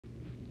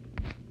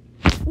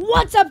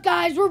What's up,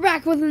 guys? We're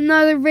back with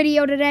another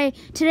video today.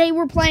 Today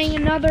we're playing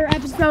another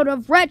episode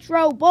of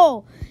Retro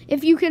Bowl.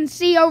 If you can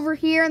see over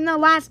here in the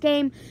last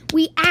game,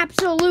 we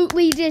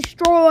absolutely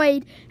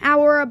destroyed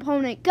our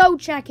opponent. Go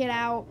check it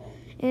out.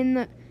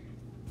 And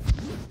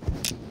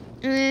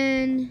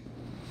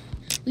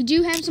we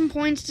do have some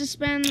points to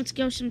spend. Let's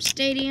go some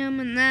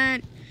stadium and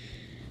that.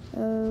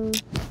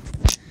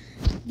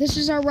 This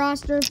is our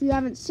roster if you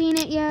haven't seen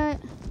it yet.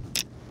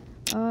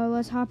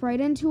 Let's hop right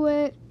into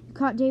it.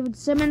 Caught David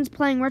Simmons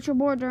playing retro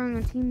board during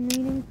a team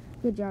meeting.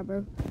 Good job,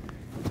 bro.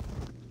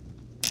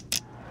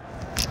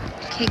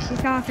 Okay,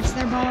 kick off. It's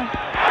their ball. Oh,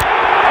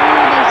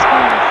 they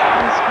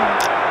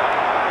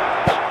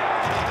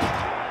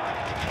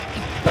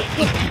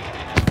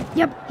scored.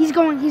 Yep, he's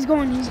going.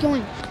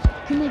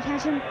 Can they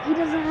catch him? He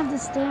doesn't have the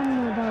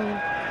stamina, though.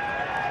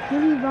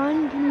 Can he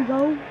run? Can he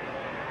go?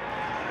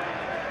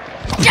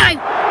 Die!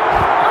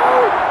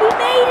 Oh, he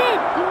made it!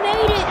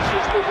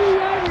 63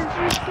 yarders,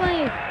 first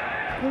play.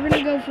 We're going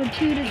to go for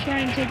 2 to try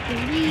and take the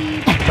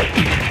lead. We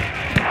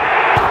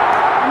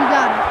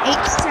got it.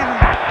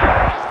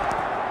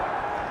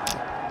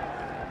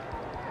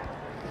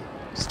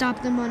 8-7.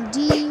 Stop them on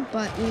D,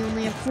 but we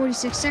only have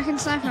 46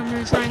 seconds left. I'm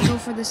going to try and go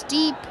for this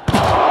deep.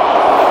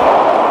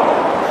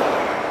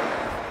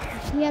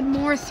 If he had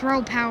more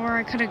throw power,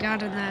 I could have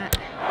gotten that.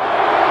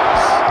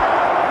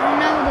 Oh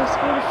no, they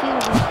scored a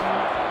field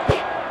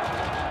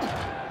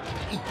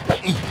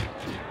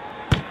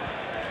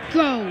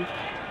goal.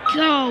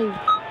 Go!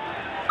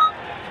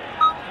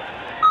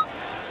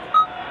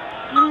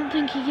 I don't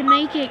think he can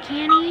make it,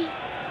 can he?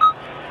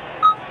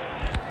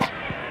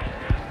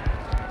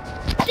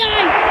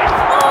 Die!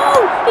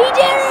 Oh! He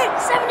did it!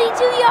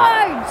 72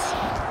 yards!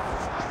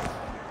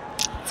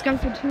 Let's go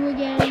for 2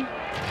 again.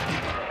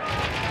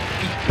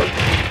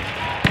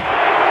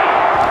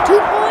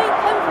 2-point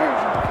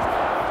conversion.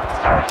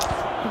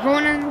 We're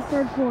going into the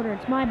third quarter.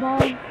 It's my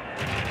ball.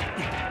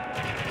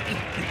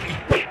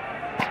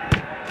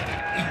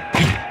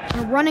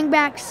 Our running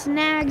back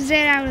snags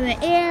it out of the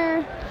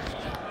air.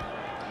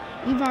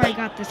 We've already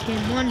got this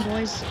game won,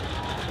 boys.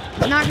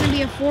 It's not going to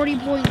be a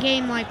 40-point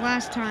game like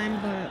last time,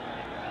 but...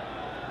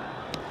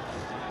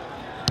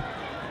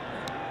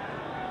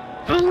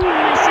 Oh,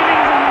 my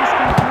settings are messed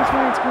up. That's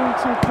why it's going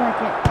so quick.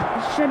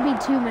 It should be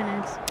 2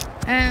 minutes.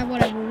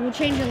 Whatever. We'll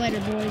change it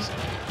later, boys.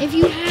 If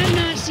you have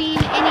not seen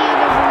any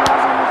other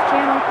videos on this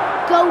channel,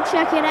 go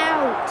check it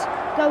out.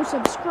 Go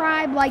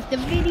subscribe, like the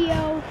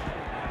video.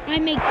 I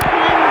make tons of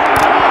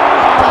videos.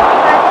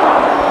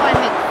 I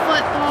make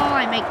football,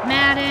 I make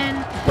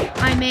Madden,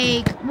 I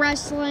make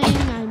wrestling,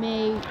 I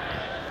make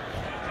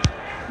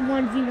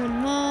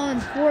 1v1 LOL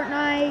and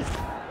Fortnite.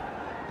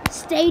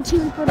 Stay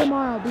tuned for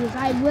tomorrow because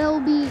I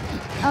will be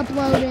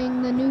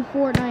uploading the new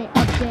Fortnite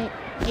update,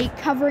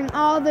 covering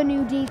all the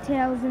new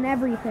details and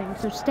everything.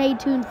 So stay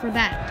tuned for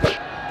that.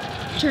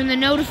 Turn the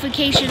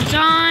notifications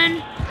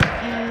on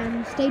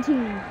and stay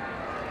tuned.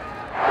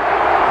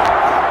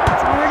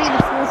 It's already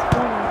the 4th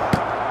quarter.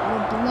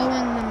 We're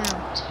blowing them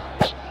out.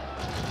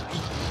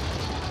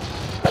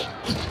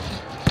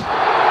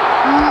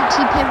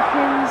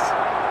 T-Pimpkins.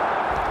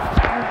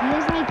 He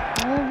has like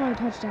all of our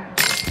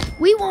touchdowns.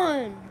 We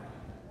won!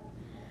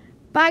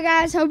 Bye,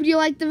 guys. Hope you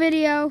liked the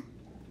video.